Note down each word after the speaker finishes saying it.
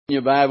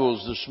Your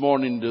Bibles this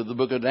morning to the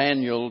book of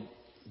Daniel,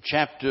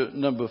 chapter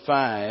number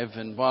 5.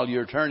 And while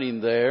you're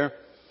turning there,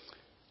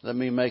 let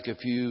me make a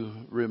few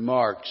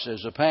remarks.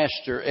 As a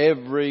pastor,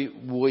 every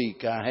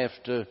week I have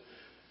to,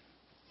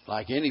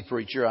 like any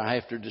preacher, I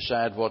have to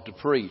decide what to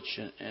preach.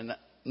 And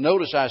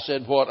notice I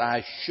said what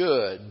I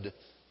should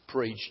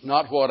preach,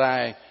 not what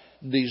I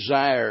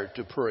desire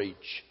to preach.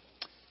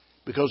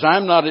 Because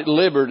I'm not at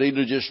liberty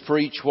to just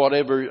preach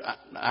whatever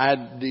I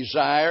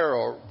desire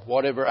or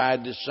whatever I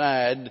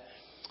decide.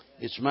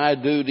 It's my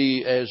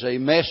duty as a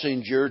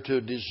messenger to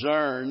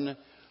discern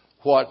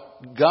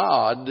what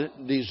God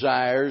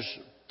desires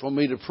for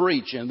me to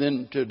preach and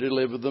then to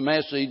deliver the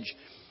message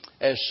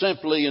as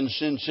simply and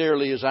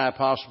sincerely as I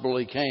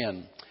possibly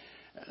can.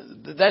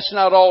 That's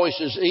not always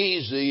as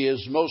easy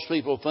as most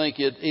people think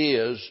it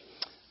is,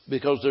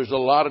 because there's a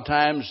lot of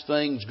times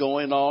things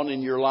going on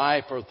in your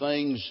life or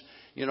things,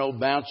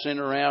 bouncing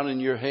around in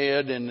your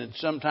head, and it's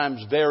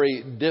sometimes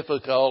very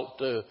difficult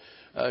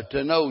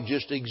to know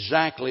just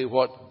exactly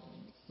what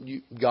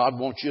God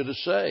wants you to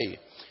say.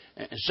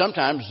 And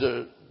sometimes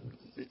the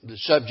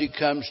subject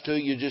comes to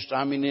you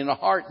in a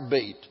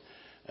heartbeat.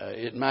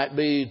 It might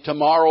be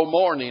tomorrow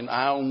morning.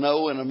 I'll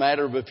know in a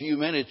matter of a few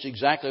minutes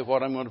exactly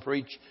what I'm going to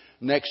preach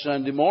next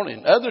Sunday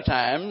morning. Other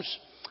times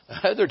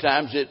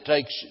it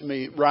takes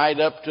me right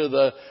up to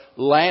the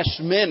last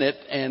minute,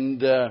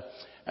 and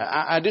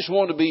I just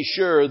want to be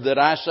sure that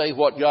I say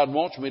what God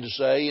wants me to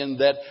say and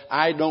that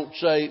I don't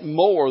say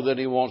more than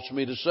He wants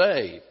me to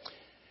say.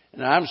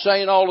 And I'm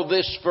saying all of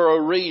this for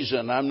a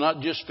reason. I'm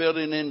not just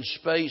filling in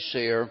space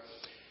here.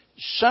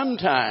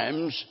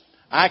 Sometimes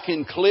I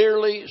can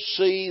clearly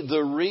see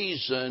the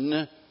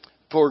reason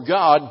for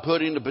God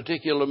putting a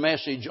particular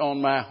message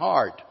on my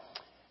heart.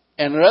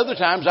 And at other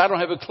times I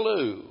don't have a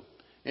clue.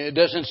 It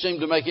doesn't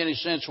seem to make any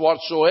sense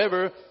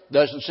whatsoever.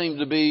 Doesn't seem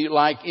to be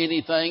like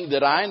anything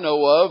that I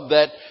know of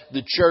that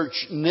the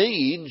church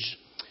needs.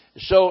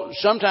 So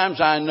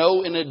sometimes I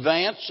know in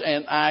advance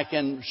and I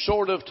can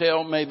sort of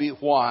tell maybe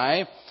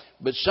why.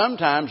 But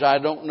sometimes I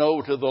don't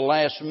know to the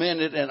last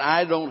minute, and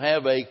I don't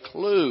have a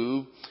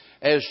clue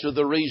as to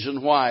the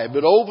reason why.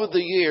 But over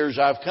the years,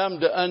 I've come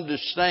to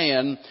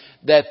understand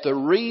that the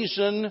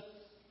reason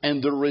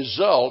and the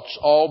results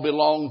all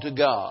belong to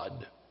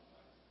God.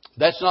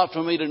 That's not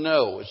for me to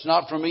know. It's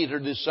not for me to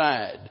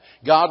decide.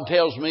 God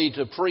tells me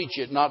to preach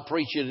it, not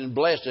preach it and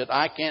bless it.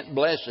 I can't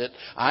bless it.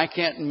 I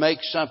can't make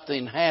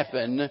something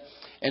happen.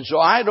 And so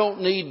I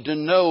don't need to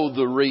know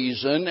the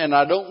reason, and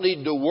I don't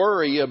need to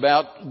worry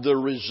about the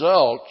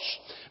results,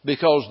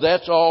 because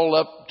that's all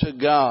up to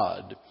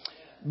God.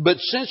 But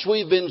since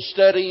we've been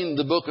studying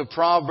the book of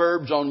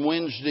Proverbs on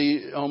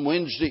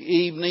Wednesday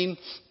evening,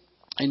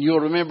 and you'll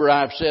remember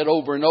I've said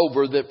over and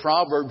over that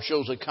Proverbs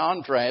shows a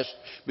contrast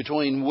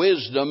between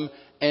wisdom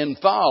and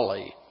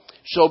folly.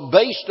 So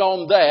based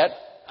on that,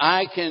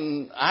 I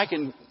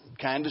can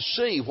kind of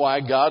see why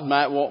God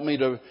might want me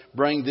to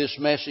bring this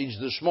message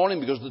this morning,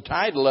 because the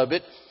title of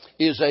it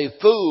is A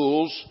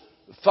Fool's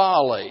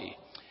Folly.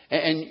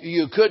 And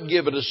you could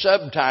give it a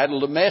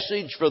subtitle, A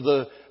Message for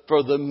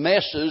the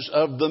Messes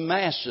of the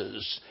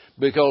Masses.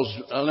 Because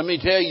let me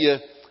tell you,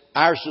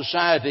 our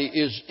society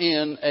is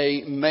in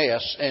a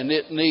mess and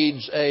it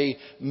needs a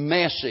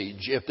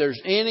message. If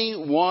there's any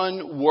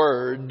one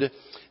word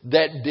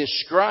that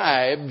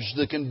describes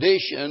the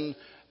condition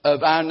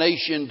of our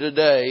nation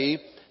today,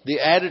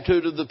 the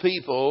attitude of the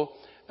people,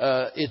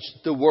 it's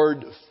the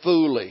word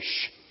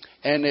foolish.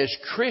 And as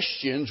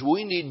Christians,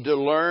 we need to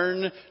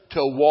learn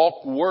to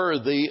walk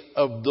worthy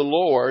of the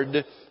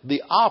Lord,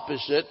 the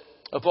opposite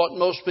of what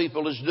most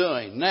people is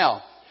doing.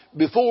 Now,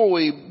 before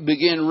we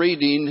begin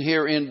reading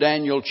here in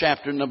Daniel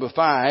chapter number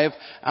 5,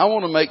 I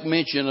want to make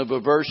mention of a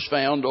verse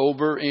found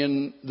over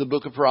in the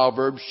book of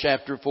Proverbs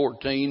chapter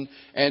 14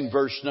 and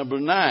verse number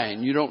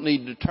 9. You don't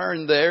need to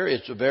turn there.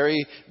 It's a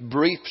very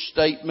brief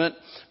statement,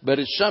 but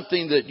it's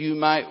something that you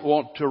might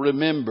want to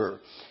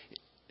remember.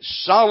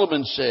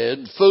 Solomon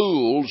said,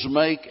 "Fools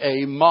make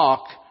a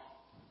mock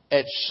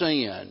at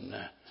sin."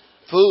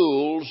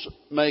 Fools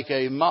make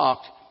a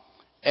mock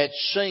at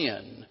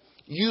sin.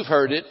 You've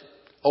heard it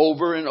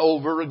over and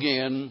over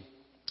again.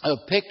 A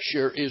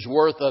picture is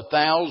worth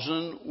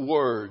 1,000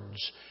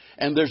 words.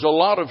 And there's a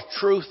lot of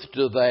truth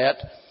to that.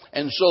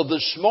 And so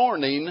this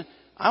morning,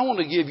 I want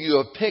to give you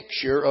a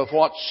picture of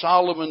what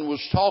Solomon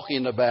was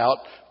talking about.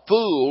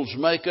 Fools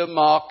make a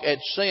mock at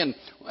sin.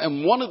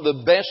 And one of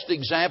the best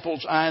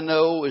examples I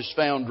know is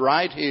found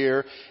right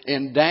here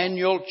in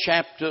Daniel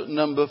chapter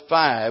number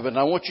 5. And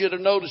I want you to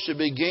notice it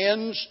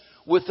begins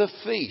with a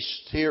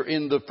feast here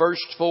in the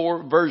first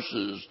 4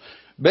 verses.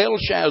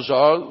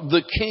 Belshazzar,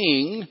 the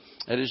king,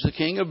 that is the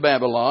king of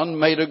Babylon,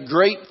 made a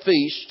great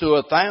feast to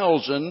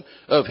 1,000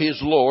 of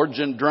his lords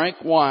and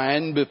drank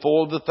wine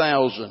before the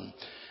 1,000.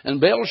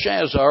 And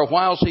Belshazzar,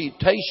 whilst he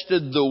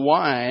tasted the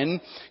wine,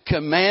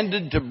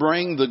 commanded to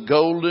bring the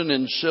golden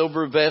and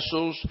silver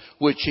vessels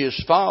which his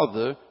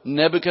father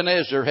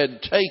Nebuchadnezzar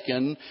had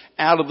taken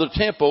out of the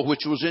temple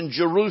which was in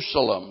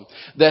Jerusalem,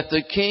 that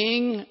the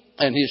king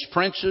and his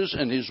princes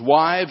and his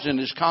wives and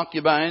his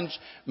concubines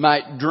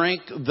might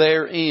drink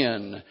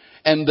therein.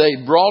 And they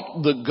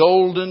brought the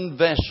golden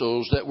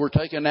vessels that were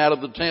taken out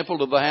of the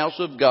temple of the house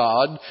of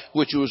God,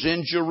 which was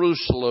in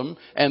Jerusalem,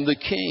 and the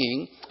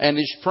king and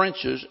his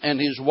princes and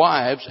his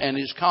wives and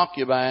his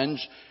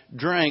concubines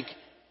drank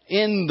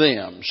in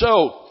them.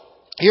 So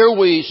here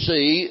we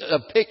see a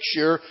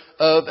picture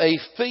of a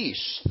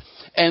feast.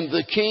 And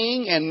the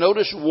king, and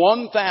notice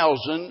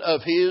 1,000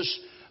 of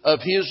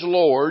his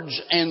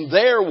lords and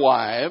their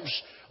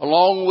wives,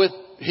 along with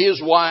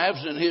his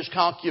wives and his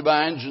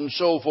concubines and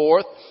so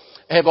forth,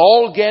 have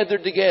all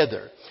gathered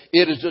together.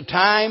 It is a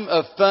time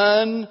of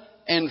fun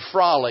and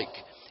frolic.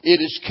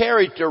 It is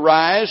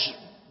characterized,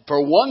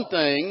 for one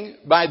thing,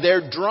 by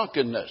their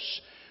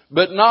drunkenness.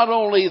 But not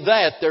only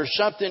that, there's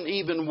something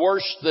even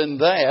worse than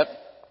that,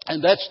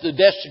 and that's the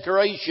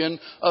desecration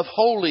of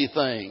holy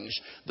things.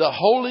 The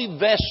holy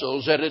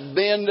vessels that had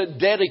been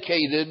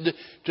dedicated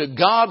to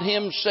God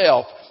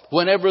Himself,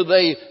 whenever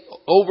they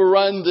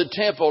overrun the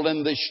temple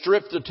and they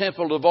stripped the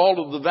temple of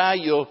all of the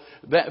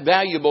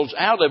valuables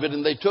out of it,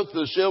 and they took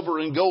the silver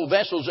and gold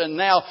vessels, and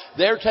now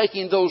they're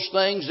taking those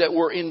things that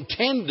were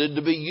intended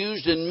to be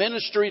used in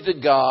ministry to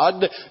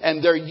God,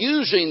 and they're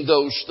using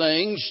those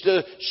things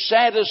to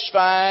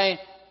satisfy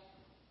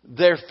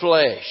their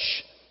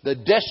flesh. The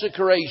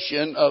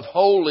desecration of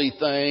holy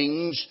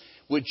things,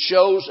 which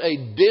shows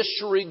a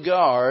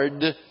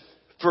disregard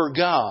for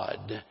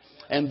God.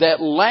 And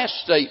that last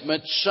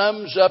statement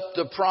sums up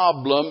the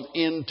problem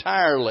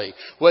entirely.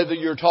 Whether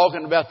you're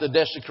talking about the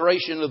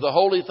desecration of the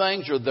holy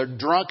things or their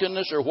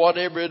drunkenness or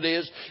whatever it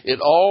is, it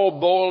all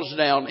boils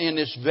down in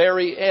its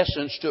very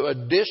essence to a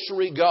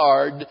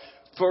disregard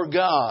for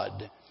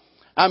God.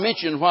 I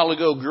mentioned a while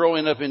ago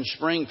growing up in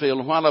Springfield,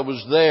 and while I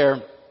was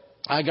there,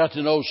 I got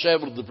to know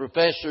several of the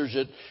professors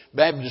at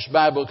Baptist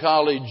Bible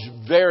College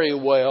very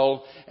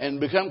well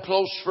and become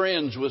close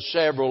friends with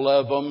several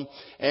of them,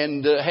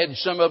 and had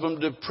some of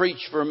them to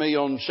preach for me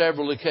on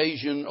several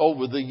occasions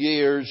over the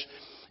years.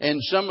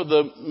 And some of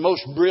the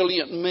most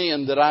brilliant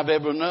men that I've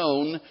ever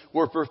known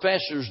were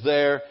professors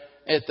there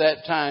at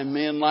that time.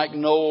 Men like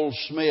Noel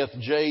Smith,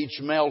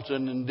 J.H.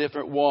 Melton, and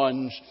different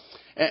ones.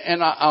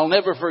 And I'll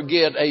never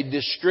forget a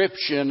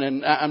description,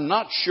 and I'm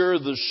not sure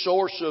the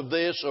source of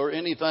this or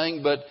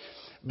anything, but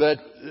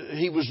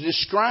he was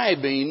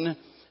describing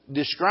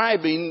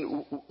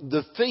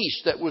the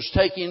feast that was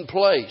taking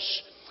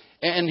place.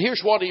 And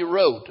here's what he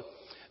wrote.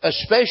 A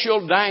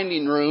special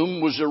dining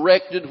room was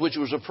erected which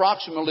was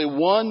approximately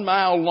 1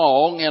 mile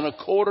long and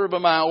 1/4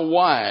 mile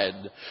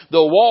wide.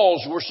 The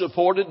walls were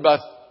supported by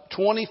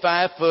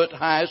 25-foot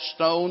high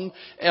stone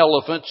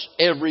elephants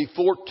every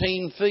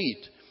 14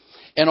 feet.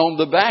 And on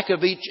the back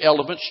of each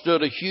elephant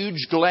stood a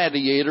huge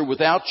gladiator with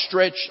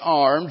outstretched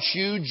arms.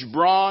 Huge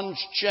bronze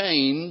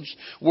chains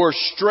were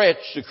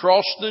stretched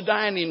across the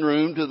dining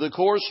room to the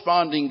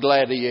corresponding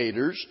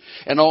gladiators.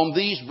 And on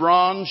these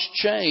bronze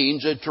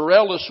chains, a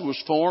trellis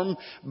was formed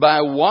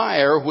by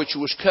wire which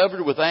was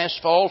covered with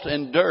asphalt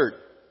and dirt.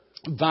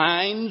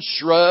 Vines,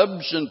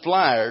 shrubs, and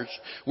flowers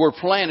were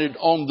planted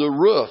on the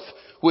roof,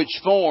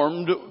 which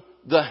formed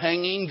the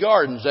hanging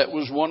gardens. That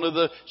was one of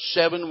the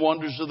 7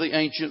 wonders of the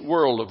ancient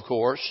world, of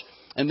course.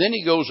 And then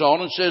he goes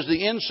on and says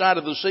the inside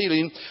of the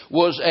ceiling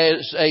was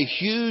as a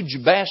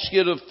huge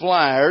basket of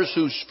flowers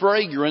whose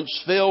fragrance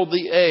filled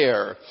the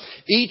air.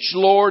 Each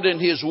lord and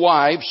his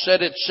wife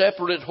sat at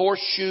separate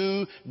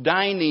horseshoe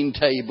dining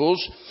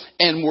tables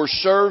and were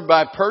served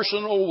by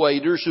personal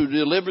waiters who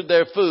delivered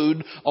their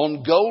food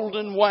on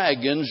golden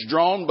wagons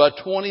drawn by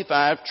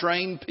 25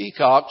 trained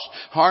peacocks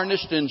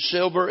harnessed in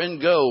silver and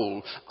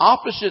gold.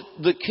 Opposite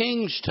the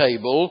king's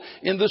table,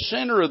 in the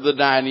center of the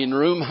dining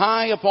room,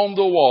 high upon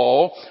the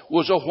wall,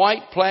 was a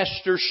white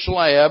plaster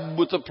slab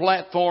with a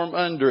platform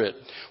under it.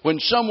 When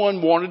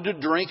someone wanted to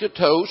drink a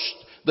toast,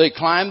 they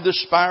climbed the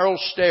spiral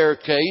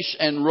staircase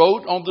and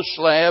wrote on the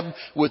slab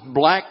with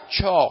black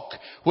chalk.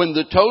 When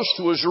the toast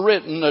was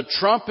written, a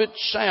trumpet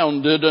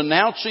sounded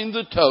announcing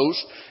the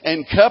toast,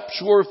 and cups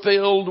were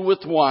filled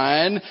with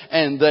wine,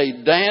 and they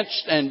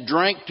danced and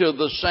drank to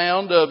the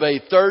sound of a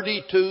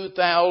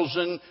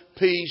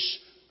 32,000-piece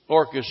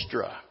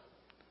orchestra.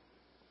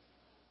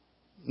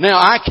 Now,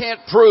 I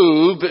can't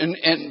prove, and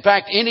in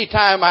fact,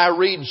 anytime I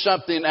read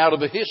something out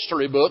of a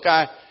history book,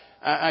 I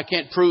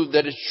can't prove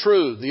that it's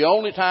true. The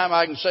only time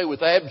I can say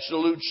with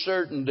absolute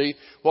certainty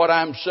what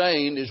I'm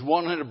saying is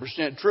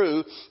 100%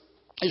 true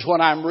is when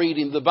I'm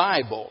reading the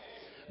Bible.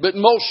 But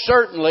most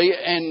certainly,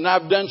 and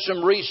I've done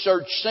some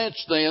research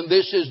since then,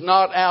 this is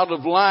not out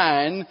of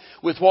line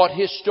with what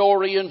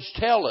historians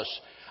tell us.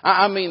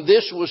 I mean,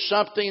 this was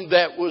something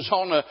that was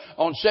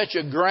on such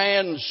a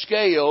grand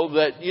scale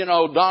that,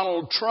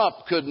 Donald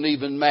Trump couldn't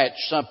even match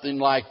something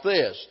like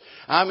this.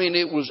 I mean,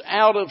 it was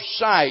out of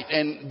sight.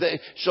 And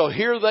so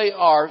here they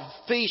are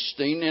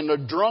feasting in a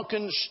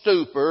drunken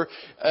stupor,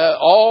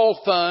 all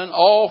fun,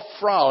 all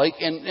frolic,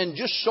 and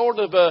just sort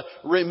of a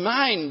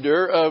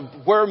reminder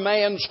of where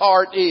man's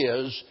heart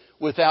is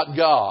without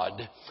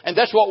God. And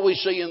that's what we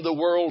see in the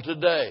world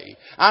today.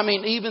 I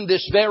mean, even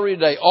this very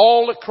day,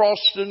 all across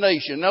the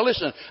nation. Now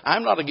listen,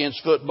 I'm not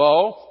against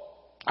football.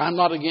 I'm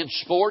not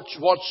against sports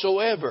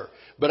whatsoever.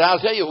 But I'll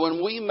tell you,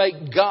 when we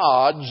make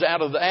gods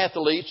out of the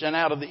athletes and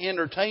out of the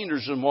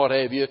entertainers and what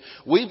have you,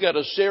 we've got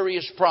a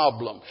serious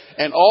problem.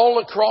 And all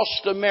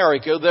across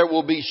America, there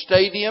will be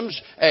stadiums,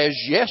 as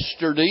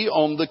yesterday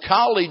on the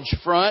college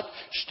front,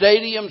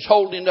 stadiums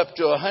holding up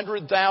to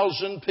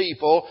 100,000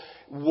 people,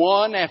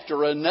 one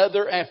after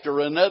another,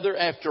 after another,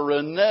 after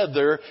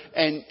another,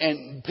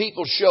 and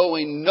people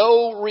showing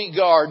no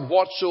regard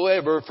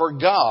whatsoever for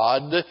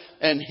God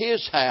and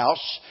His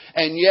house,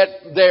 and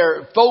yet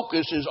their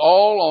focus is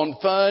all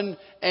on fun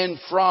and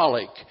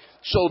frolic.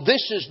 So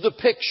this is the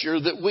picture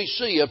that we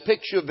see, a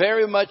picture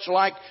very much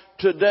like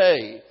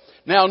today.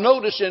 Now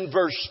notice in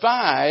verse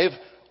 5,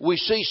 we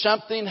see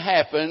something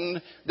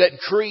happen that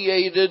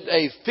created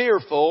a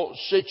fearful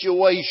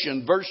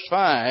situation. Verse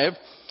 5,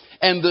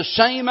 "And the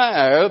same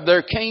hour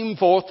there came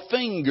forth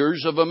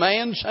fingers of a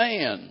man's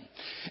hand,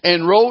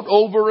 and wrote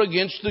over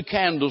against the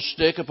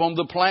candlestick upon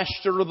the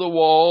plaster of the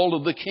wall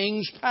of the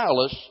king's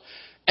palace.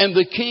 And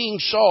the king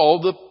saw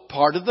the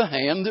part of the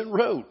hand that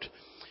wrote.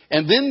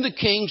 And then the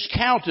king's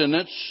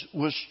countenance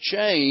was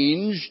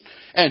changed,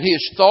 and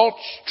his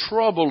thoughts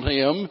troubled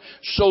him,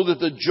 so that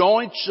the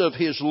joints of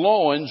his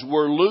loins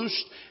were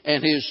loosed,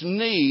 and his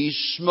knees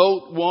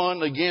smote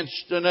one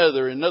against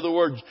another." In other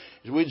words,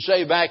 as we'd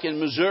say back in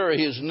Missouri,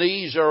 his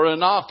knees are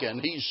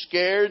a-knocking. He's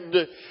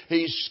scared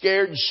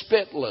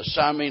spitless.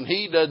 I mean,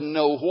 he doesn't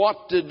know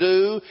what to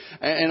do.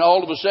 And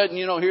all of a sudden,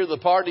 here the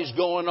party's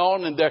going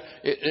on, and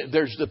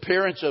there's the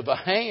appearance of a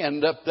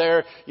hand up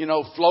there,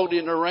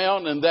 floating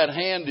around, and that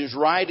hand is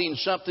writing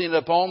something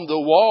upon the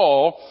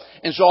wall.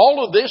 And so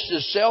all of this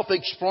is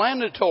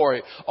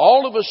self-explanatory.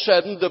 All of a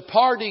sudden, the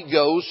party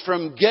goes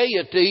from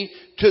gaiety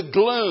to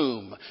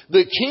gloom.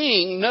 The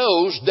king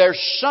knows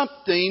there's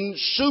something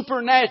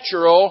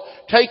supernatural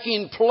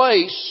taking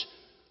place,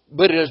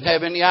 but he doesn't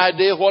have any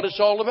idea what it's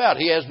all about.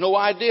 He has no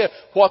idea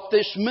what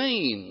this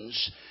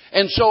means.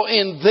 And so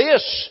in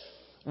this,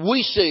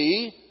 we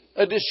see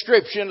a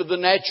description of the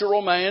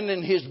natural man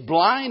and his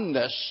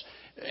blindness.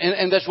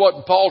 And that's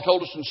what Paul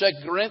told us in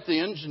 2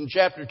 Corinthians in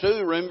chapter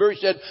 2. Remember, he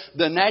said,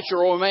 "The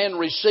natural man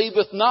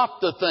receiveth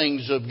not the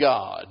things of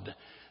God,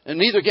 and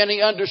neither can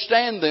he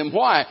understand them."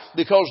 Why?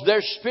 Because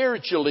they're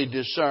spiritually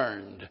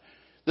discerned.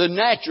 The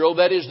natural,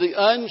 that is the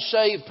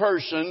unsaved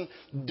person,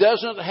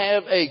 doesn't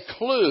have a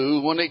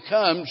clue when it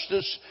comes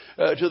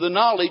to the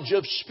knowledge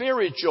of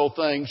spiritual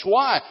things.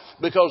 Why?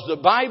 Because the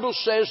Bible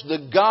says the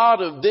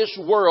God of this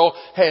world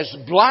has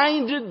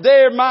blinded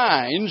their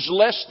minds,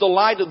 lest the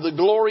light of the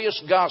glorious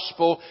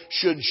gospel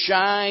should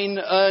shine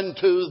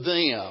unto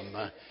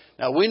them.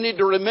 Now, we need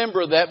to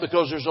remember that,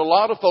 because there's a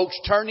lot of folks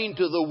turning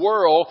to the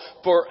world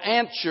for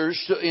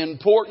answers to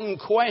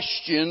important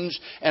questions,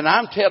 and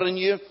I'm telling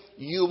you,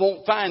 you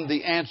won't find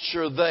the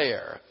answer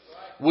there.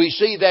 We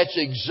see that's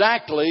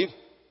exactly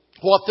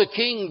what the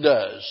king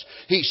does.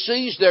 He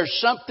sees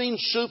there's something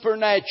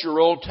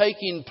supernatural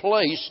taking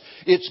place.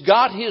 It's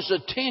got his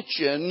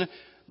attention,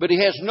 but he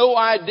has no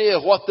idea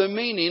what the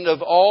meaning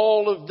of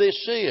all of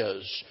this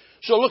is.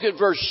 So look at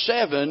verse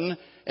 7,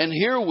 and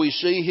here we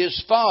see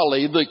his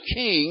folly. "The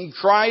king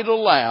cried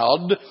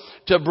aloud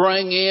to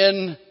bring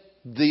in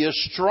the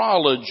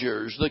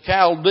astrologers, the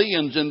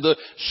Chaldeans, and the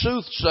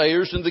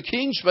soothsayers. And the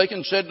king spake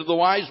and said to the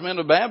wise men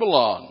of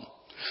Babylon,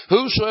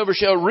 Whosoever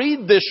shall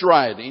read this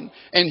writing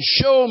and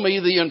show me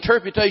the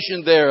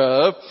interpretation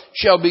thereof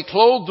shall be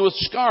clothed with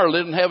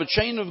scarlet and have a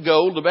chain of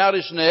gold about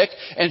his neck,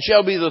 and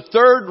shall be the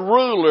third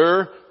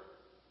ruler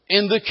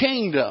in the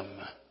kingdom."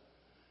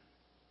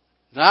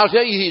 Now I'll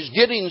tell you, he's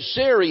getting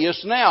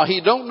serious now.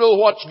 He don't know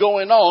what's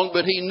going on,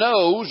 but he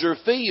knows or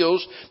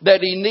feels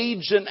that he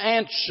needs an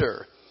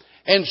answer.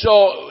 And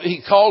so he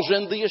calls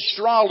in the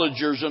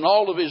astrologers and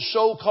all of his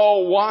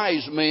so-called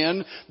wise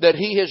men that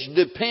he has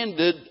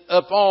depended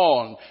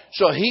upon.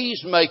 So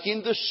he's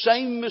making the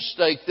same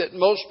mistake that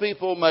most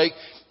people make,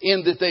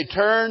 in that they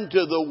turn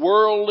to the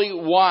worldly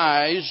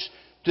wise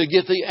to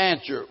get the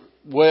answer.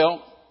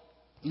 Well,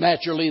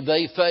 naturally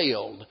they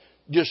failed,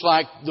 just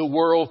like the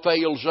world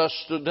fails us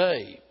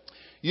today.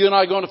 You're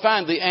not going to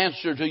find the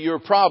answer to your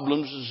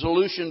problems, the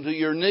solution to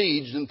your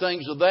needs and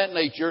things of that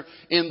nature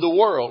in the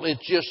world.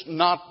 It's just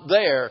not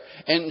there.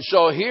 And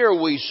so here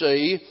we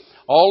see,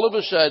 all of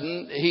a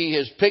sudden, he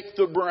has picked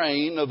the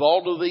brain of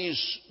all of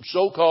these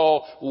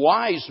so-called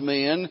wise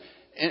men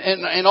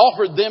and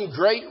offered them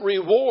great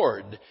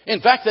reward.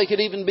 In fact, they could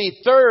even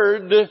be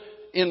third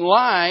in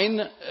line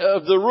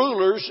of the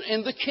rulers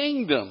in the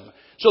kingdom.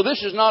 So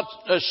this is not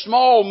a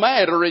small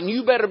matter, and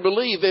you better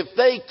believe if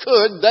they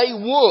could, they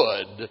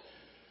would.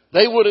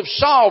 They would have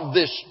solved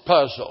this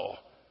puzzle.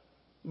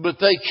 But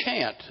they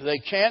can't. They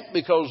can't,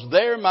 because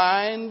their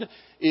mind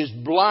is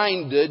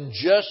blinded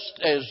just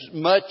as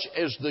much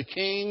as the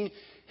king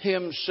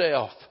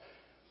himself.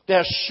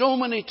 There's so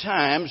many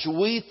times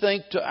we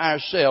think to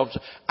ourselves,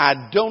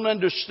 I don't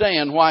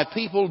understand why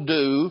people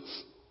do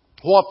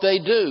what they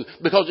do,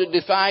 because it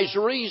defies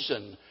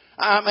reason.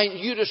 I mean,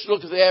 you just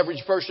look at the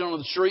average person on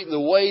the street and the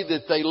way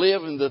that they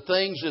live and the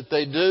things that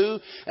they do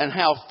and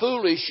how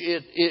foolish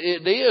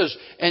it is.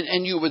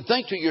 And you would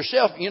think to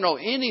yourself, you know,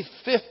 any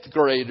fifth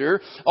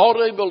grader ought to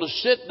be able to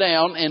sit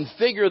down and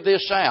figure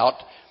this out,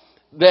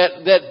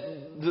 that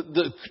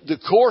the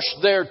course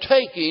they're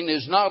taking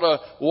is not a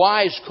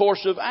wise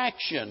course of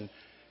action.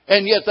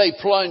 And yet they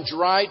plunge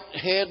right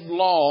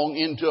headlong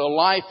into a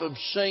life of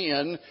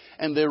sin,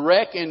 and they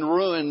wreck and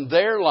ruin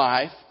their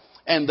life,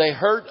 and they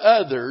hurt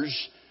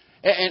others.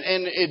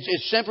 And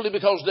it's simply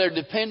because they're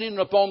depending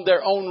upon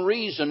their own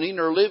reasoning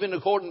or living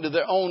according to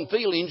their own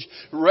feelings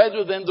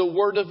rather than the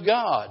Word of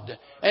God.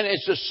 And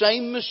it's the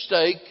same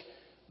mistake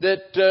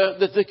that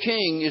the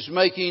king is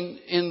making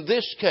in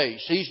this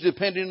case. He's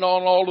depending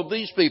on all of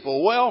these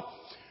people. Well,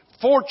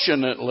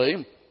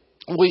 fortunately,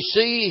 we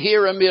see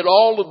here amid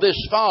all of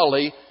this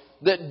folly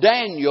that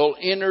Daniel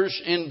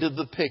enters into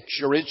the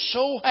picture. It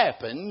so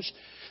happens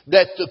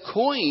that the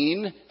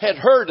queen had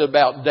heard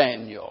about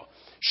Daniel.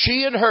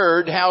 She had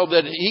heard how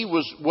that he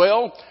was,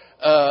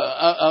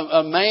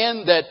 a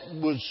man that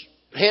was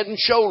head and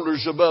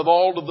shoulders above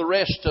all of the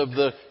rest of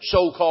the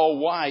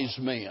so-called wise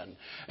men.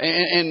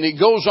 And he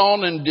goes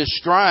on and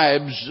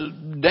describes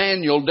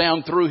Daniel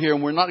down through here,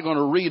 and we're not going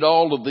to read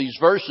all of these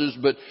verses,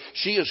 but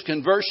she is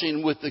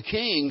conversing with the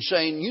king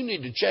saying, you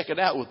need to check it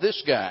out with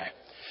this guy.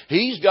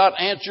 He's got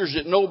answers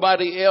that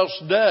nobody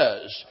else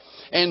does.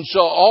 And so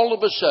all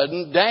of a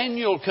sudden,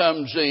 Daniel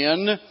comes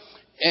into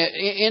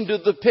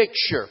the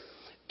picture.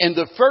 And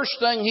the first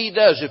thing he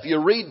does, if you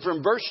read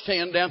from verse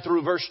 10 down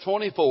through verse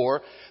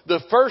 24,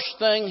 the first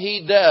thing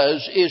he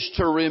does is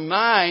to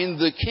remind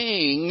the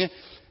king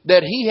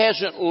that he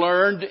hasn't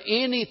learned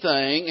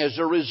anything as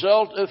a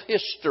result of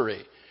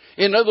history.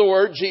 In other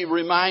words, he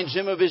reminds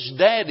him of his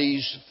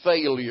daddy's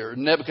failure,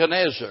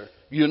 Nebuchadnezzar.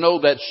 You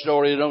know that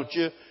story, don't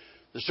you?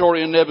 The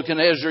story of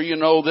Nebuchadnezzar, you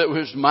know, that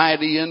was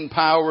mighty in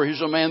power. He's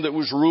a man that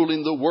was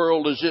ruling the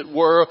world, as it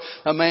were.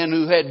 A man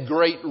who had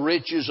great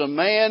riches. A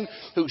man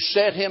who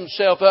set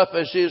himself up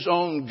as his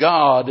own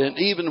God. And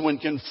even when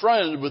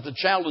confronted with the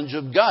challenge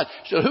of God,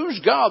 he said,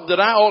 who's God that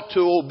I ought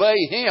to obey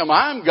him?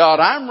 I'm God.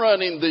 I'm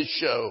running this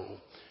show.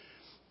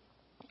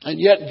 And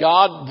yet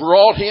God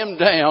brought him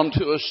down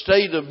to a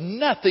state of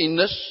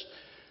nothingness.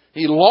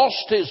 He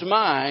lost his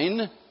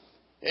mind.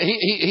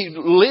 He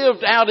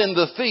lived out in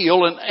the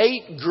field and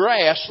ate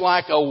grass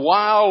like a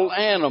wild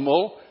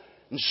animal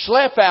and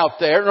slept out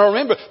there. Now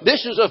remember,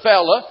 this is a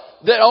fella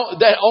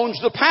that owns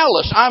the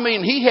palace. I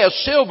mean, he has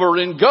silver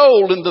and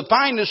gold and the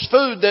finest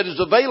food that is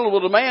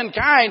available to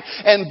mankind.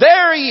 And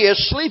there he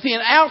is sleeping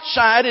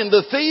outside in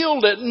the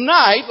field at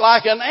night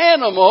like an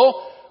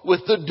animal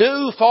with the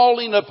dew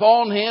falling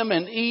upon him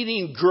and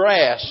eating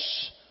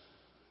grass.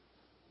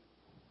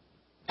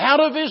 Out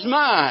of his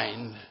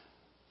mind.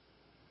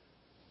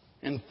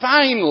 And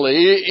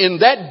finally, in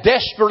that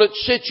desperate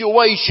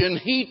situation,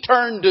 he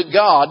turned to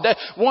God. That's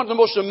one of the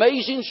most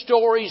amazing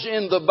stories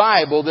in the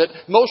Bible that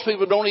most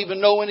people don't even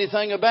know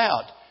anything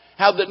about.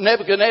 How that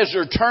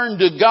Nebuchadnezzar turned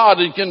to God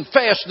and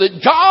confessed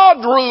that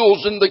God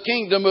rules in the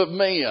kingdom of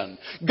men.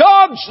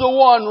 God's the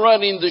one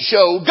running the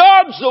show.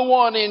 God's the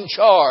one in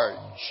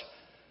charge.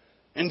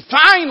 And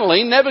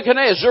finally,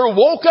 Nebuchadnezzar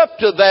woke up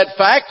to that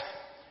fact.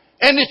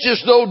 And it's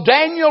as though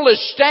Daniel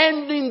is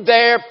standing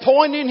there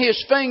pointing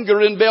his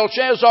finger in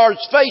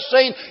Belshazzar's face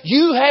saying,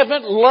 you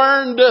haven't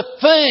learned a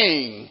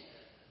thing.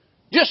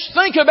 Just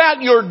think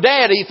about your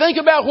daddy. Think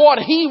about what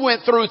he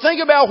went through.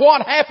 Think about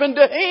what happened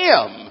to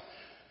him.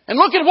 And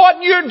look at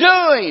what you're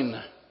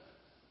doing.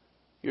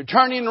 You're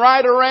turning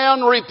right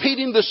around,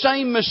 repeating the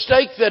same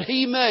mistake that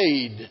he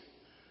made.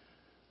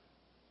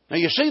 Now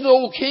you see the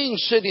old king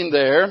sitting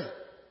there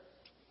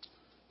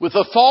with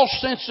a false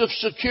sense of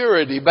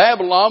security.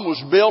 Babylon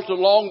was built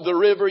along the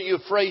river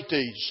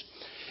Euphrates.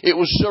 It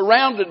was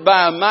surrounded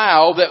by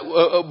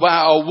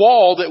by a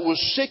wall that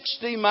was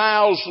 60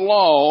 miles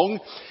long.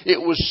 It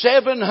was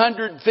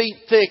 700 feet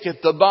thick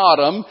at the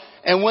bottom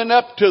and went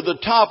up to the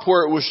top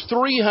where it was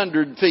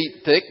 300 feet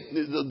thick,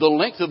 the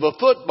length of a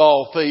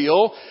football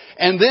field.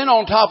 And then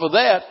on top of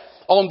that,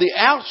 on the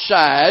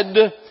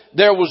outside,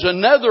 there was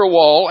another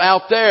wall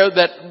out there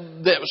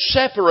that was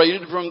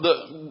separated from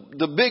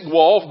the big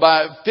wall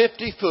by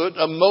 50 foot,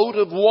 a moat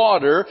of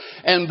water.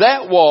 And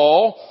that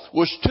wall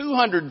was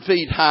 200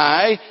 feet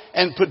high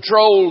and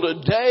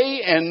patrolled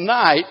day and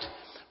night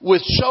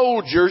with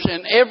soldiers.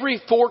 And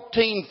every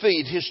 14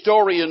 feet,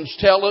 historians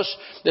tell us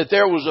that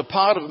there was a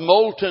pot of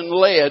molten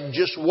lead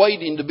just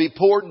waiting to be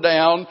poured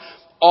down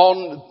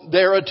on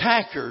their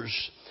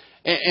attackers.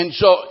 And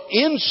so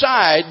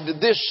inside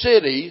this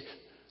city,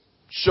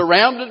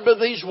 surrounded by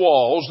these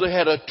walls, they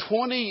had a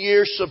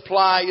 20-year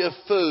supply of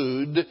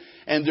food,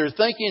 and they're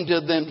thinking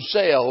to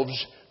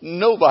themselves,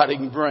 nobody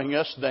can bring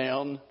us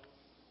down.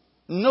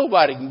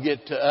 Nobody can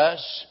get to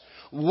us.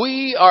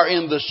 We are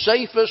in the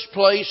safest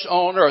place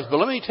on earth. But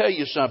let me tell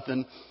you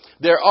something.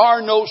 There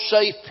are no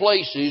safe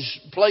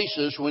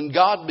places when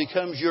God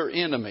becomes your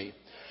enemy.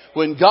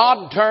 When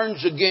God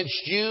turns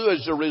against you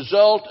as a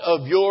result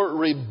of your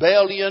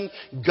rebellion,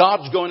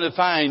 God's going to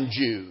find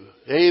you.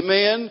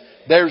 Amen.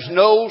 There's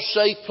no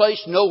safe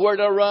place, nowhere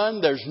to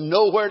run. There's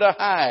nowhere to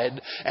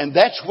hide. And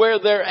that's where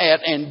they're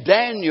at. And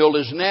Daniel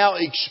is now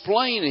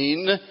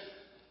explaining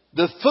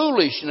the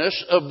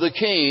foolishness of the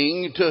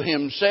king to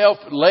himself,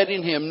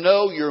 letting him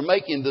know you're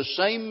making the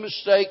same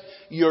mistake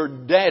your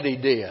daddy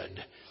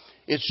did.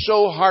 It's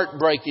so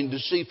heartbreaking to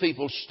see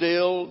people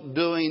still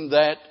doing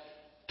that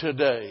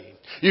today.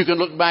 You can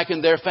look back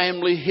in their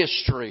family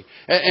history,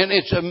 and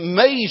it's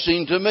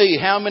amazing to me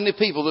how many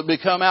people that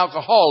become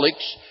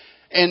alcoholics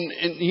and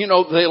you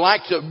know, they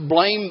like to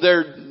blame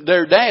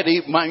their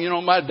daddy.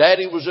 My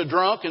daddy was a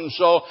drunk, and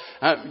so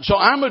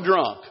I'm a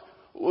drunk.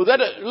 Well,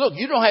 look,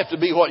 you don't have to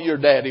be what your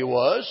daddy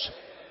was.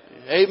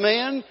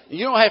 Amen.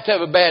 You don't have to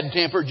have a bad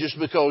temper just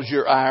because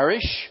you're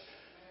Irish.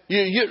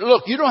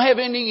 Look, you don't have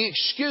any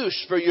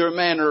excuse for your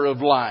manner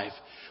of life.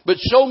 But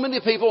so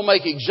many people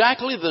make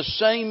exactly the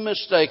same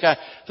mistake. I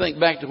think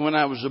back to when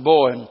I was a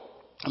boy.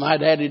 My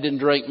daddy didn't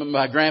drink, but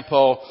my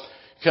grandpa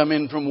come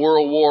in from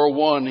World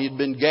War I. He'd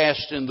been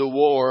gassed in the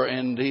war,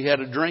 and he had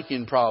a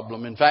drinking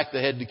problem. In fact,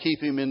 they had to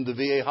keep him in the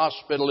VA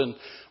hospital in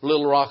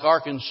Little Rock,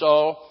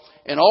 Arkansas.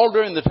 And all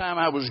during the time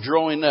I was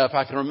growing up,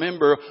 I can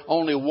remember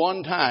only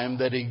one time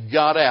that he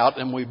got out,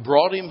 and we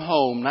brought him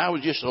home. And I was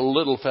just a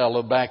little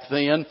fellow back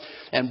then,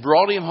 and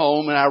brought him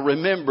home. And I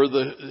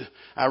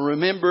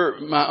remember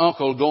my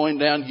uncle going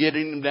down,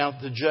 getting him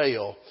down to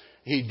jail.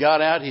 He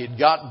got out, he had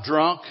got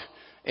drunk,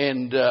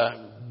 and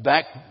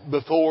back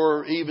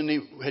before even he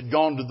had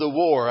gone to the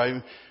war,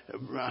 I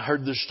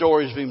heard the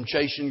stories of him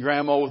chasing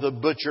Grandma with a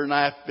butcher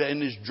knife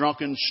in his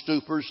drunken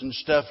stupors and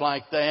stuff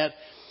like that.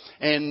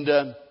 And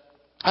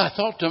I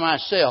thought to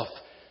myself,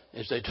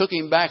 as they took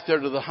him back there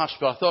to the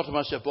hospital, I thought to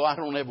myself, well, I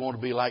don't ever want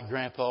to be like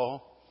Grandpa.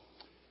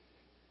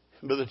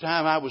 By the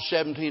time I was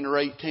 17 or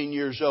 18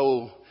 years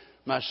old,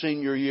 my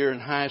senior year in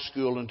high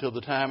school, until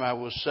the time I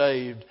was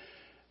saved,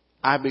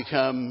 I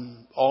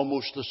become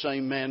almost the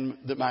same man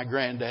that my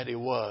granddaddy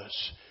was.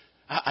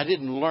 I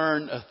didn't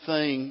learn a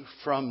thing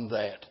from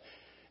that.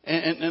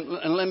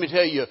 And let me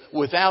tell you,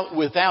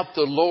 without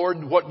the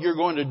Lord, what you're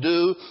going to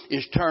do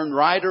is turn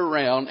right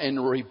around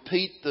and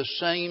repeat the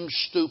same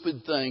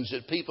stupid things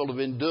that people have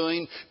been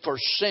doing for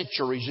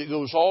centuries. It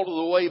goes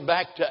all the way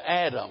back to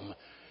Adam.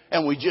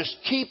 And we just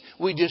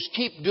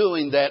keep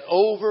doing that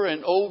over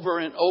and over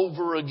and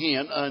over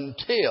again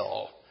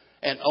until,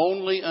 and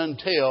only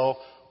until,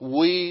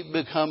 we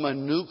become a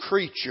new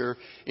creature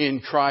in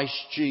Christ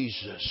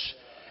Jesus.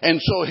 And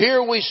so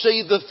here we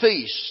see the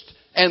feast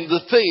and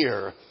the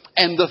fear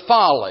and the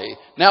folly.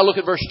 Now look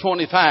at verse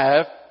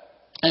 25,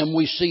 and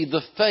we see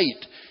the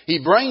fate.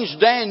 He brings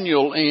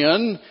Daniel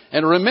in,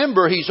 and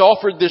remember, he's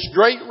offered this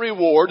great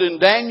reward, and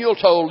Daniel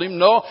told him,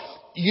 no,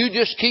 you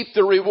just keep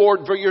the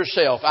reward for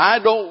yourself. I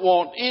don't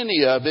want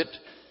any of it,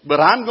 but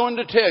I'm going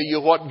to tell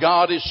you what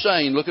God is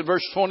saying. Look at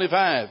verse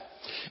 25.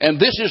 And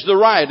this is the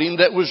writing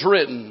that was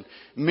written.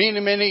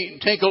 Mene,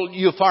 Tekel,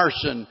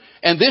 Upharsin.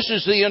 And this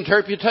is the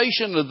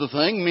interpretation of the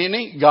thing,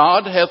 meaning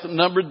God hath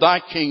numbered thy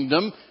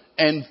kingdom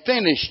and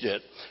finished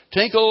it.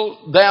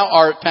 Tekel, thou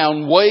art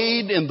found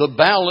weighed in the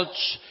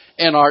balance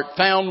and art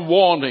found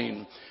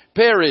wanting.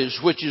 Peres,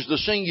 which is the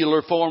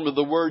singular form of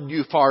the word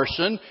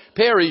Upharsin.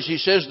 Peres, he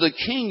says, the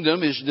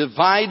kingdom is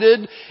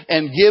divided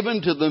and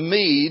given to the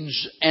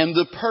Medes and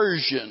the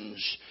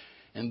Persians.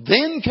 And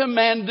then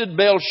commanded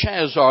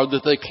Belshazzar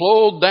that they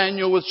clothed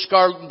Daniel with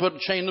scarlet and put a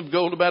chain of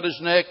gold about his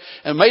neck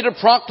and made a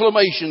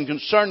proclamation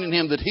concerning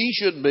him that he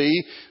should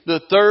be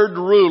the third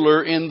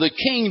ruler in the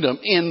kingdom.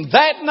 In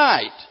that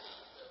night,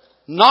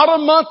 not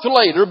a month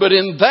later, but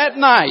in that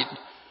night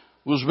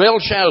was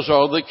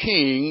Belshazzar, the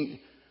king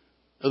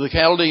of the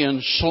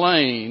Chaldeans,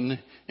 slain,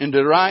 and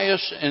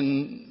Darius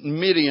and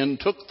Midian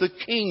took the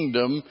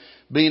kingdom,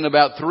 being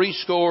about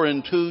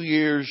 62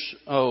 years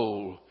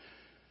old.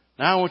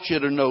 Now I want you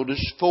to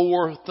notice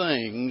 4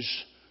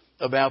 things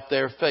about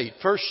their fate.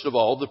 First of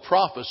all, the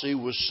prophecy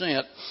was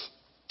sent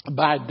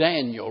by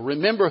Daniel.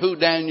 Remember who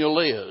Daniel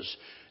is.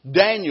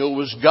 Daniel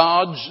was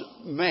God's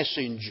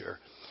messenger.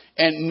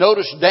 And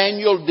notice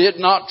Daniel did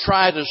not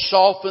try to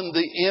soften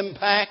the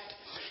impact.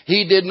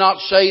 He did not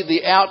say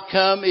the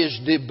outcome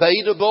is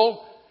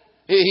debatable.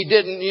 He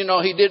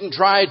didn't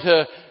try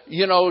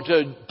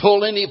to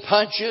pull any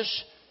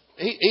punches.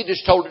 He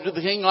just told it to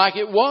the king like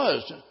it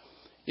was.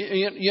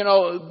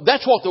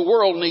 That's what the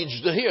world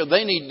needs to hear.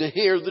 They need to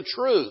hear the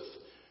truth,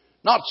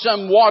 not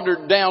some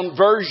watered down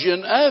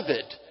version of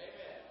it.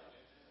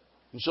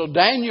 And so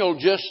Daniel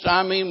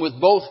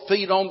with both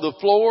feet on the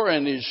floor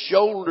and his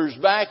shoulders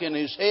back and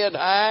his head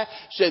high,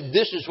 said,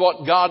 this is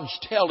what God's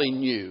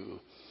telling you.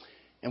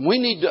 And we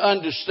need to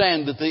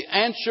understand that the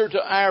answer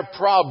to our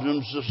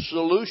problems, the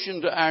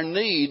solution to our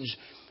needs,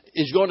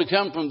 is going to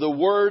come from the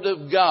Word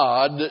of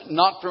God,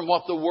 not from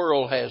what the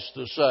world has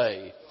to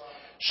say.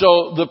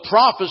 So the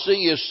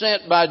prophecy is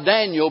sent by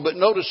Daniel, but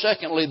notice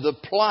secondly, the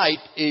plight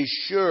is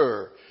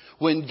sure.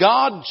 When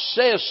God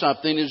says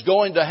something is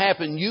going to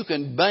happen, you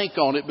can bank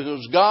on it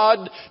because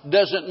God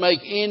doesn't make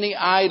any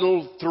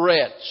idle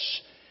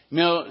threats.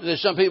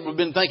 There's some people have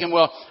been thinking,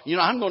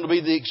 I'm going to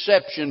be the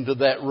exception to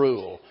that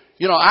rule.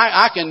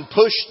 I can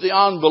push the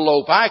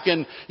envelope. I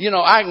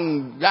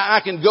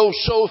can go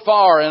so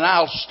far and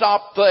I'll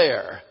stop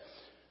there.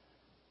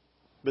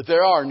 But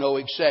there are no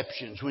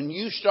exceptions. When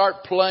you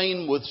start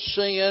playing with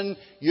sin,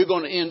 you're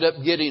going to end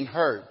up getting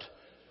hurt.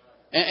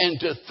 And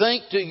to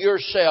think to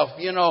yourself,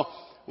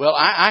 well,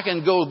 I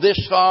can go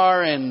this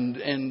far and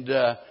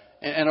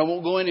I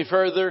won't go any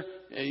further.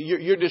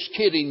 You're just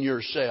kidding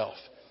yourself.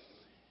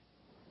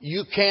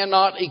 You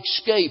cannot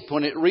escape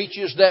when it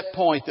reaches that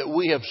point that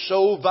we have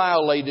so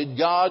violated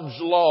God's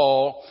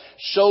law,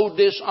 so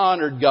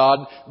dishonored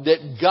God,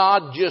 that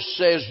God just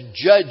says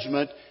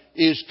judgment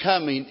is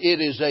coming. It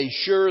is a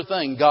sure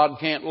thing. God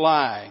can't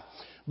lie.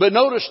 But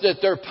notice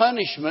that their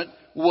punishment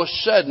was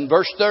sudden.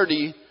 Verse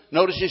 30,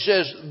 notice he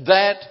says,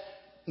 that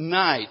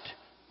night.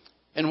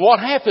 And what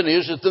happened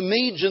is that the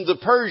Medes and the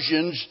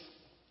Persians,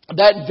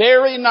 that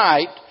very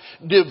night,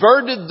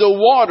 diverted the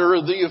water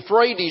of the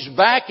Euphrates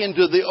back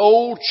into the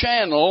old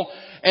channel,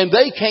 and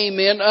they came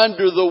in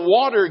under the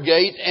water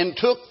gate and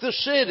took the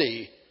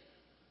city.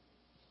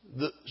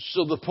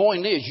 So the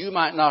point is, you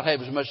might not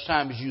have as much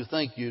time as you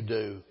think you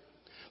do.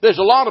 There's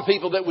a lot of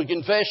people that would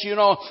confess,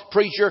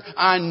 preacher,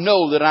 I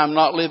know that I'm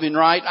not living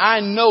right.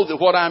 I know that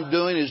what I'm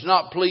doing is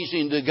not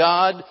pleasing to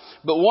God.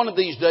 But one of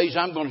these days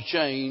I'm going to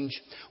change.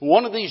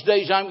 One of these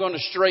days I'm going to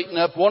straighten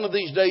up. One of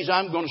these days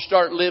I'm going to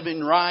start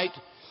living right.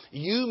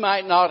 You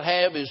might not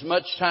have as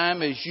much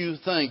time as you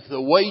think.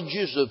 The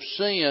wages of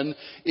sin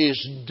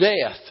is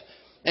death.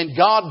 And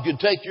God could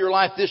take your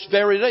life this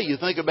very day. You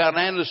think about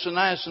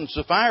Ananias and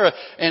Sapphira,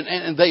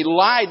 and they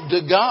lied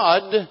to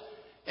God.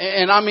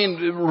 And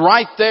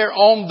right there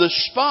on the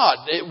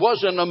spot. It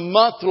wasn't a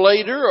month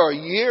later or a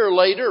year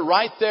later.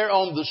 Right there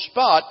on the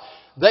spot,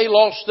 they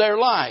lost their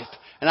life.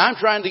 And I'm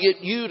trying to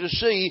get you to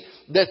see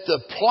that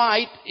the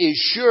plight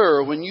is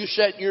sure when you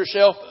set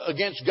yourself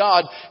against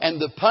God, and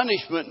the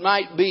punishment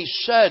might be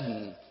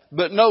sudden.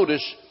 But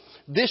notice,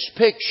 this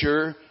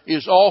picture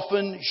is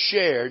often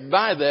shared.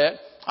 By that,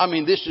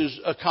 this is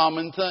a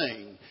common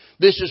thing.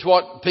 This is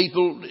what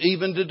people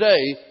even today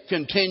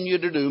continue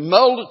to do.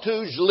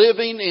 Multitudes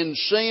living in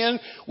sin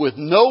with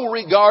no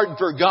regard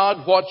for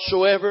God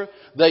whatsoever.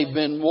 They've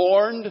been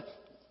warned,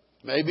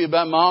 maybe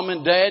by mom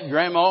and dad,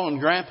 grandma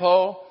and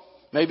grandpa.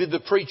 Maybe the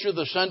preacher,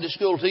 the Sunday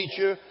school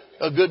teacher,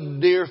 a good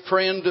dear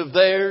friend of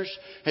theirs,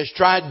 has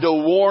tried to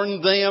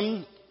warn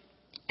them.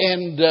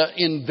 And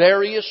in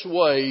various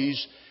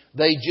ways,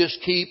 they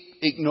just keep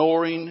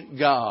ignoring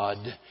God.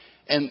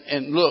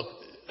 And look,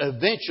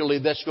 eventually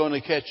that's going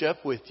to catch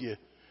up with you.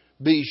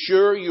 Be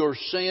sure your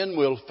sin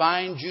will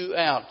find you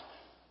out,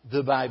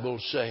 the Bible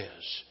says.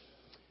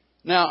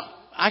 Now,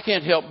 I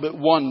can't help but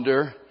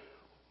wonder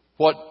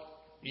what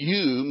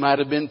you might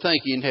have been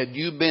thinking had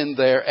you been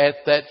there at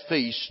that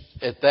feast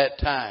at that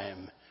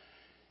time.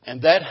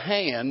 And that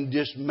hand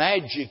just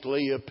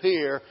magically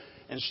appear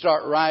and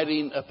start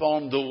writing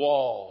upon the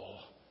wall.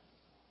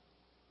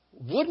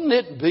 Wouldn't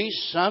it be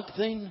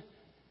something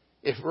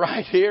if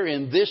right here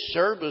in this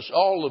service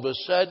all of a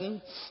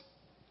sudden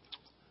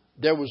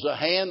there was a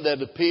hand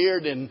that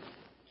appeared and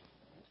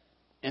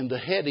the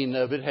heading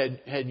of it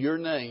had your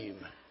name.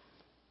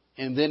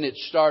 And then it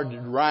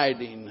started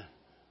writing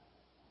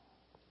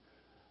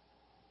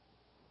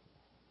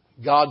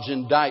God's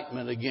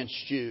indictment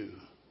against you.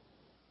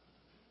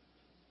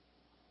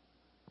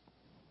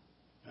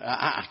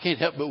 I can't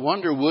help but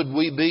wonder, would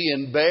we be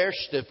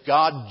embarrassed if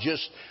God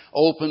just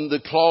opened the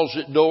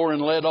closet door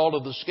and let all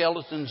of the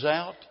skeletons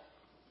out?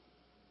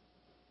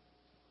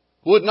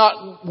 Would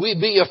not we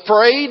be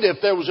afraid if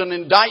there was an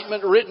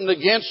indictment written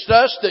against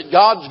us that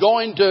God's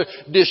going to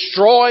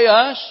destroy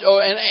us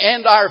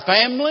and our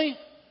family?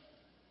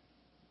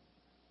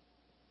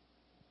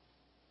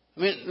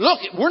 Look,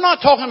 we're not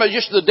talking about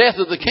just the death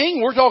of the king.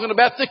 We're talking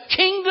about the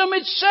kingdom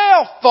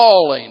itself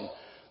falling.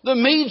 The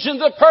Medes and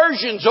the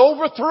Persians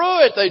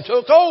overthrew it. They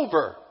took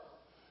over.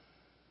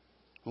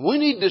 We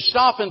need to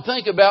stop and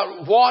think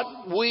about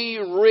what we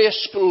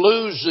risk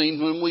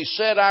losing when we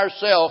set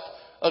ourselves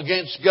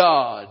against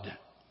God.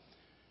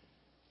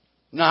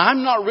 Now,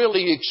 I'm not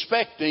really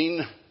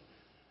expecting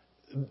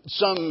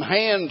some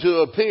hand to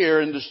appear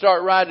and to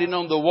start writing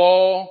on the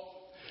wall.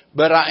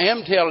 But I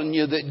am telling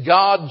you that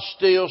God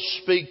still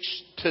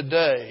speaks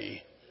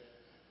today.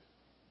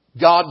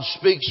 God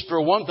speaks, for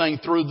one thing,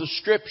 through the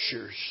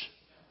Scriptures.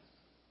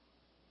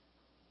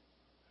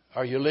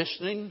 Are you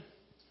listening?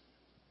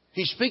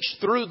 He speaks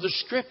through the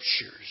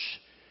Scriptures.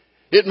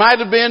 It might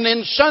have been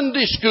in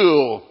Sunday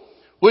school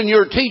when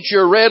your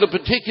teacher read a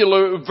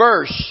particular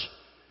verse,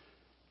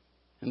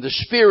 and the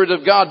Spirit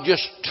of God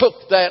just took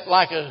that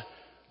like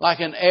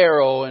an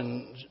arrow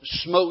and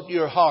smote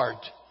your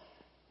heart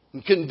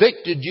and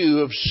convicted you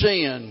of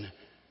sin.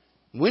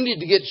 We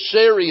need to get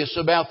serious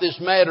about this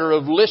matter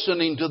of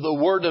listening to the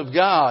Word of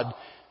God.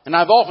 And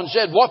I've often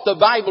said what the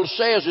Bible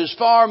says is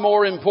far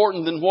more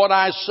important than what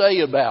I say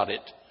about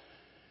it.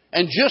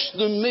 And just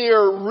the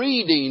mere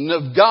reading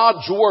of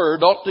God's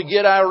Word ought to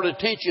get our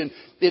attention.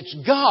 It's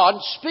God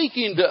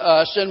speaking to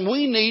us, and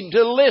we need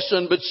to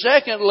listen. But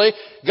secondly,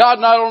 God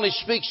not only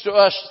speaks to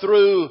us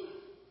through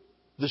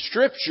the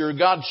Scripture,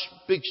 God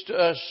speaks to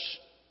us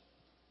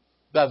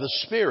by the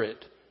Spirit.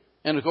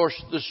 And of course,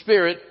 the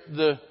Spirit,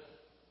 the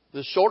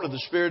sort of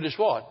the Spirit is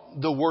what?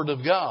 The Word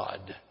of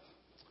God.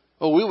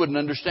 Well, we wouldn't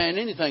understand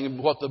anything of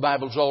what the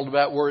Bible's all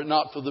about were it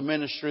not for the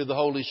ministry of the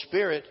Holy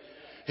Spirit.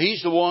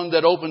 He's the one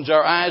that opens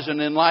our eyes and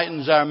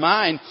enlightens our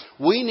mind.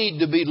 We need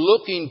to be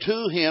looking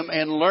to Him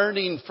and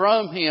learning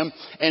from Him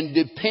and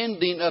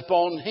depending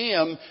upon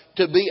Him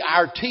to be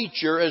our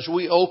teacher as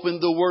we open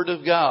the Word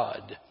of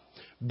God.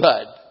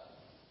 But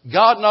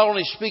God not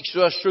only speaks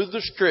to us through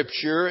the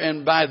Scripture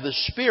and by the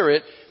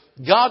Spirit,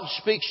 God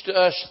speaks to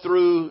us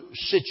through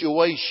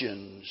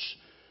situations.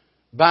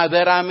 By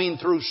that I mean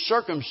through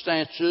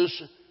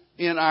circumstances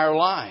in our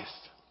life.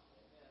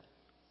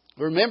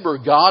 Remember,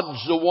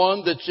 God's the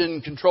one that's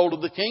in control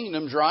of the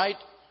kingdoms, right?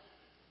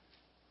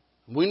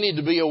 We need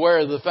to be aware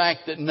of the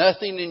fact that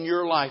nothing in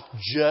your life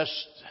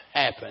just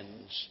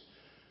happens.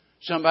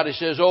 Somebody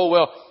says, oh,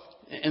 well,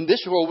 and this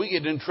is where we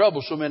get in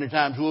trouble so many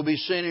times. We'll be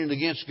sinning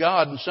against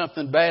God and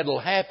something bad will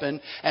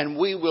happen and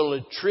we will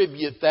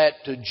attribute that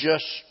to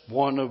just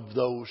one of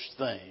those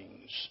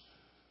things.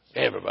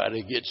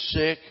 Everybody gets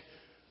sick.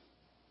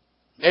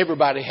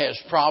 Everybody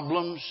has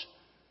problems.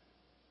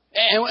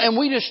 And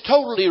we just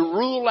totally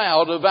rule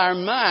out of our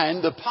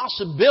mind the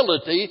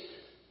possibility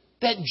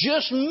that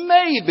just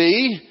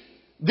maybe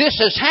this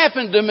has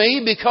happened to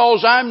me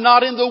because I'm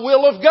not in the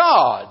will of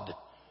God.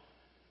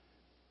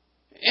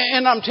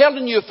 And I'm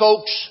telling you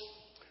folks,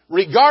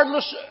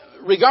 regardless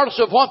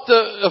of what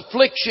the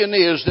affliction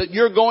is that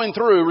you're going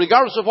through,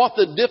 regardless of what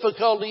the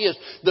difficulty is,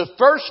 the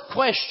first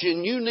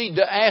question you need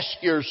to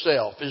ask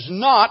yourself is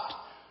not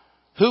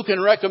who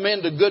can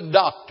recommend a good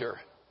doctor.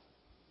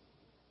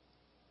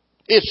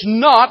 It's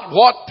not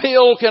what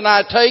pill can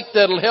I take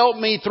that'll help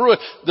me through it.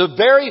 The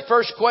very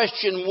first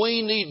question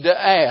we need to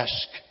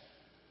ask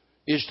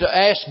is to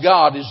ask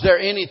God, is there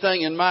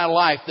anything in my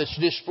life that's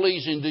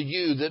displeasing to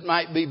you that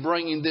might be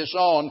bringing this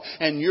on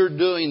and you're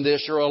doing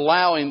this or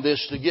allowing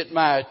this to get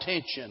my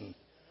attention?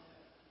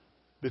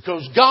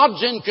 Because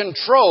God's in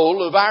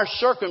control of our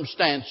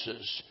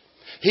circumstances.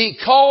 He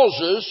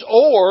causes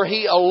or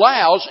He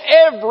allows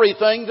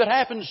everything that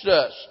happens to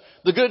us.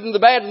 The good and the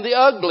bad and the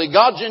ugly.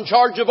 God's in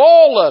charge of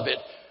all of it.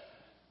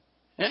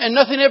 And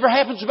nothing ever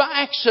happens by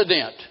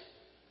accident.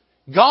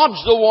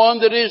 God's the one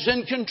that is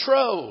in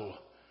control.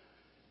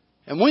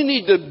 And we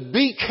need to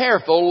be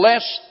careful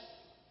lest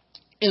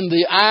in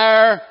the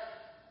hour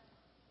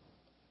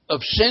of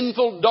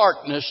sinful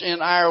darkness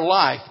in our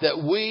life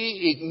that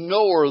we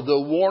ignore the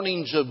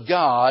warnings of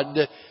God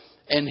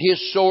and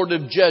His sword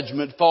of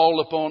judgment fall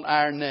upon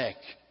our neck.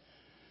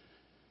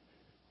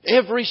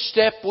 Every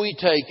step we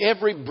take,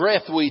 every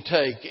breath we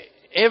take,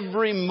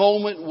 every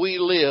moment we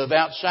live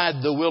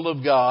outside the will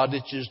of God,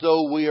 it's as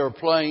though we are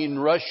playing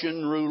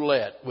Russian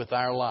roulette with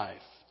our life.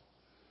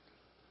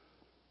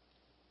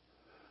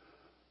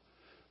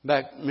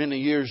 Back many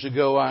years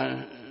ago,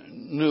 I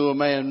knew a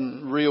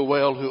man real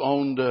well who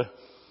owned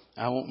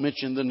I won't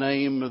mention the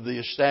name of the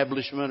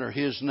establishment or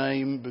his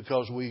name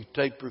because we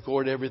tape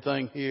record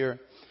everything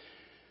here.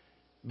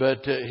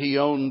 But he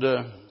owned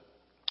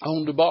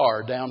a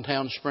bar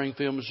downtown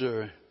Springfield,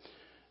 Missouri.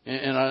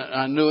 And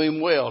I knew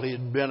him well. He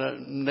had been a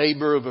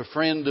neighbor of a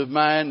friend of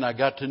mine. I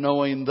got to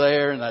know him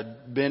there, and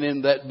I'd been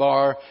in that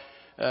bar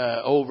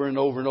over and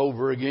over and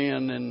over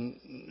again and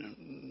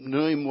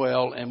knew him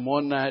well. And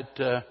one night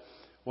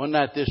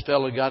this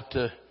fellow got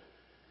to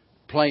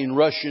playing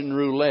Russian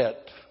roulette.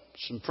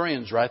 Some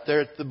friends right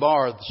there at the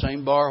bar, the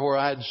same bar where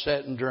I had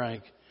sat and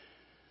drank.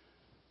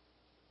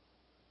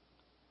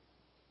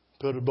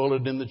 Put a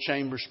bullet in the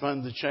chamber,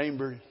 spun the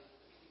chamber.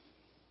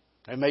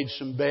 They made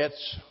some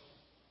bets.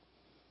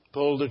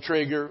 Pulled the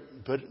trigger,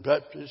 put it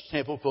up to his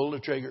temple, pulled the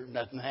trigger,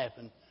 nothing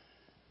happened.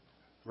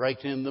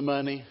 Raked in the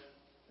money.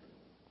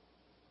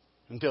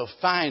 Until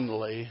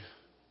finally,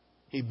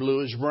 he blew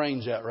his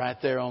brains out right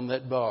there on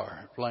that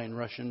bar, playing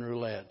Russian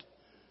roulette.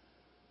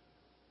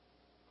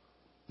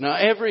 Now,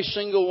 every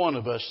single one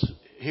of us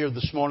here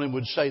this morning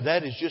would say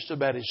that is just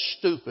about as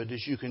stupid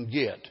as you can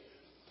get.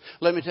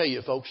 Let me tell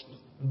you, folks,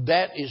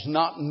 that is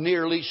not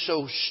nearly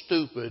so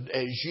stupid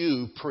as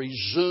you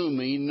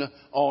presuming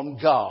on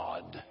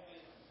God.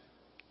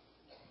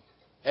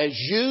 As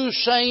you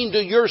saying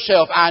to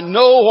yourself, I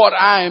know what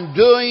I am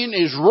doing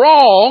is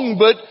wrong,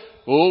 but,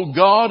 oh,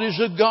 God is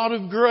a God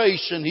of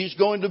grace and He's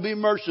going to be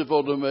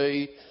merciful to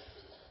me.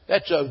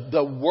 That's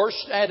the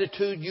worst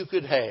attitude you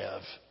could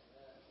have.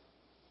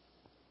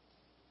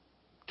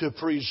 To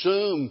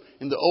presume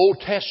in the Old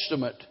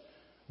Testament,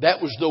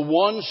 that was the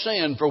one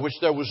sin for which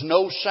there was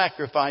no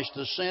sacrifice,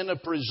 the sin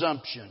of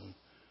presumption.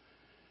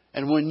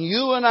 And when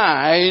you and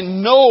I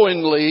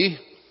knowingly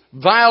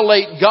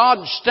violate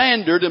God's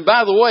standard, and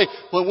by the way,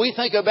 when we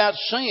think about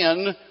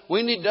sin,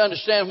 we need to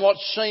understand what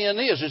sin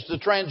is. It's the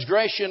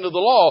transgression of the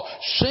law.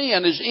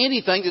 Sin is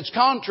anything that's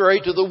contrary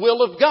to the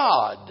will of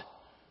God.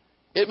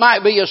 It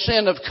might be a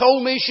sin of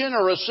commission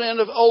or a sin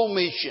of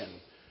omission.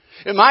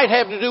 It might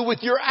have to do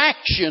with your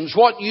actions,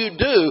 what you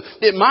do.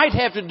 It might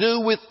have to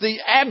do with the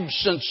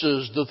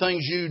absences, the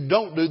things you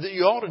don't do that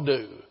you ought to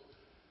do.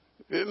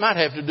 It might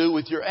have to do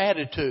with your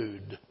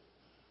attitude.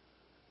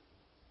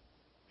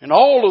 And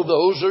all of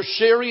those are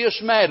serious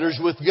matters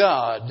with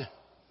God.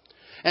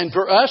 And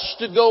for us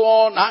to go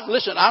on,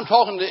 listen, I'm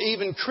talking to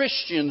even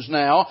Christians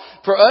now,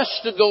 for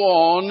us to go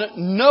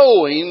on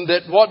knowing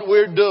that what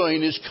we're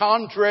doing is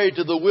contrary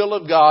to the will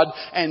of God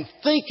and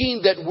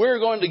thinking that we're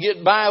going to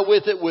get by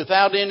with it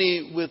without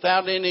any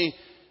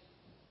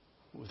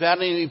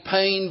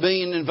pain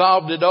being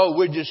involved at all,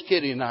 we're just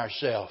kidding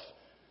ourselves.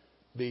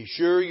 Be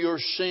sure your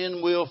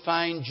sin will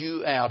find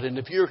you out. And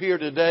if you're here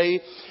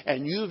today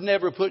and you've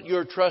never put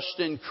your trust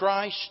in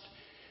Christ,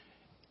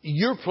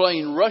 you're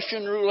playing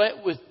Russian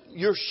roulette with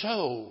your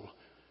soul.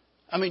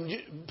 I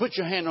mean, put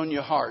your hand on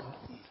your heart.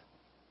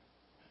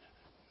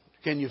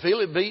 Can you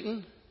feel it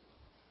beating?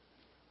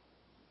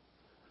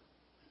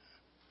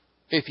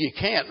 If you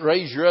can't,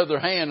 raise your other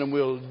hand and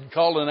we'll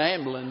call an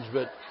ambulance.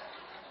 But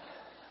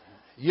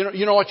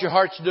you know what your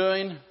heart's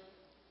doing?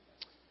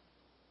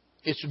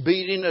 It's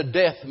beating a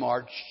death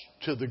march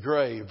to the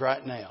grave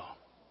right now.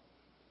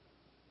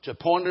 It's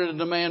appointed that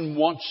the man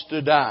wants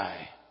to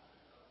die.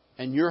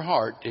 And your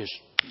heart is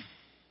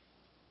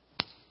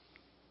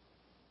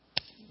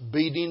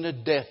beating a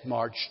death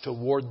march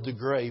toward the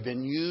grave.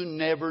 And you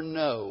never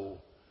know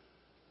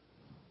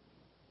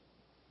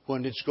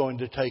when it's going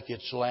to take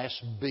its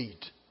last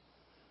beat.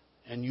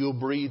 And you'll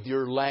breathe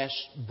your last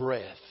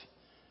breath.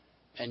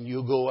 And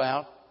you'll go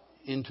out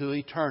into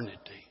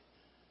eternity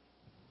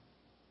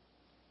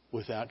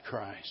without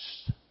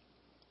Christ.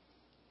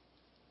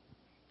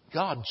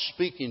 God's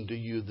speaking to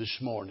you this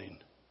morning.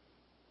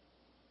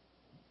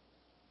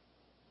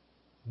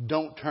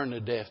 Don't turn a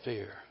deaf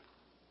ear.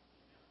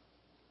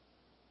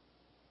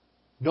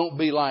 Don't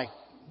be like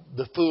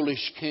the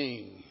foolish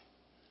king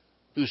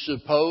who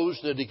supposed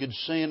that he could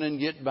sin and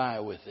get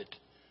by with it.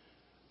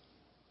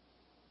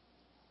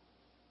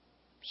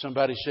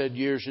 Somebody said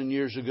years and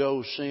years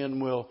ago,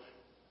 sin will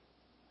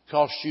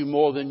cost you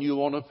more than you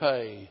want to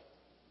pay.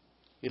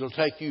 It'll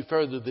take you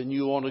further than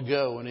you want to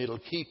go, and it'll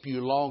keep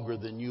you longer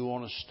than you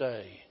want to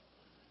stay.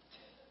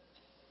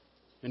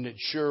 And it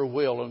sure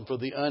will. And for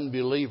the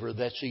unbeliever,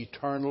 that's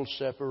eternal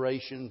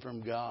separation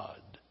from God.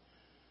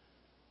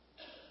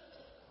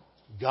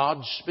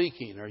 God's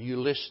speaking. Are you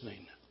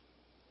listening?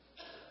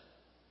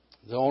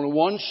 There's only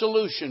one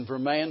solution for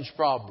man's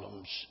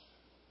problems,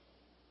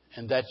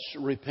 and that's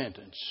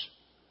repentance.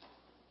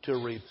 To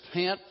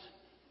repent,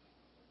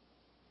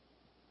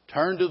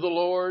 turn to the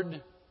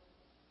Lord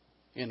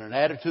in an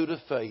attitude of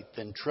faith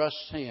and trust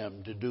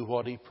Him to do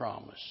what He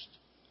promised.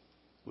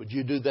 Would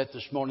you do that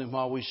this morning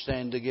while we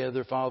stand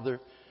together, Father?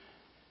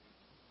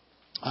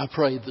 I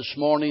pray this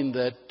morning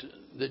that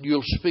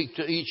you'll speak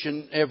to each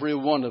and every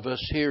one of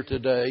us here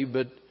today,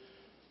 but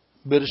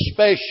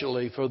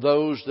especially for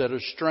those that are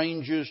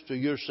strangers to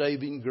your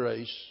saving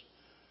grace.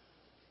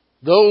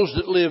 Those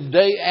that live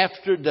day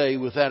after day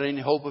without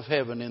any hope of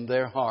heaven in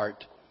their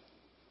heart.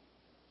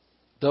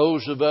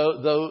 Those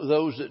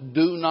that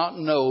do not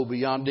know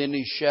beyond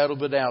any shadow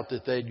of a doubt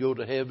that they'd go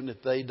to heaven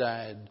if they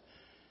died.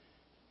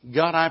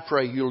 God, I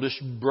pray you'll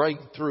just break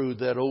through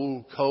that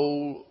old,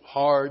 cold,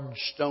 hard,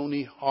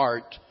 stony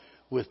heart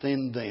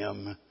within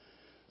them.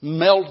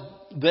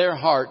 Melt their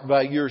heart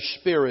by your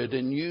Spirit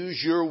and use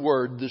your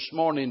word this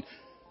morning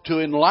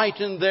to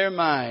enlighten their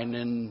mind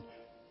and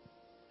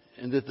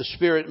that the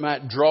Spirit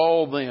might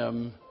draw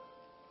them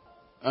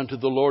unto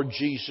the Lord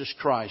Jesus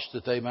Christ,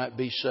 that they might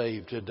be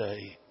saved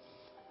today.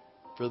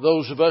 For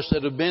those of us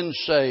that have been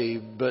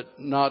saved but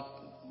not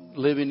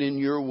living in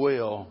your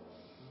will,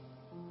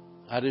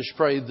 I just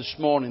pray this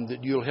morning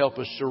that you'll help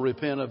us to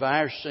repent of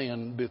our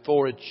sin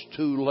before it's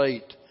too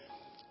late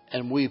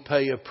and we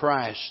pay a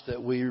price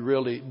that we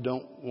really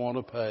don't want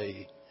to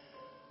pay.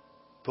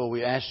 For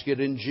we ask it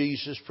in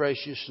Jesus'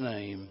 precious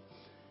name.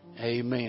 Amen.